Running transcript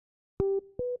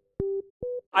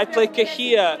I play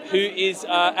Kahir, who is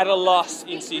at a loss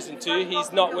in season 2.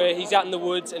 He's out in the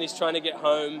woods and he's trying to get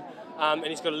home, and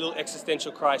he's got a little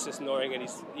existential crisis gnawing at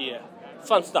his ear.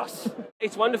 Fun stuff.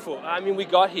 It's wonderful. I mean, we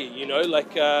got here, you know,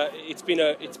 like it's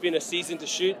been a season to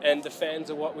shoot, and the fans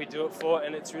are what we do it for,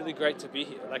 and it's really great to be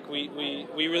here. Like we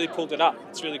really pulled it up.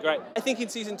 It's really great. I think in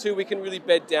season 2 we can really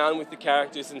bed down with the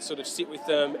characters and sort of sit with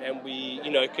them, and we,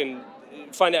 you know, can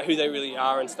find out who they really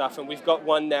are and stuff. And we've got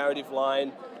one narrative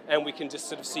line, and we can just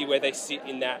sort of see where they sit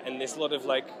in that. And there's a lot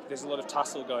of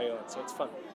tussle going on, so it's fun.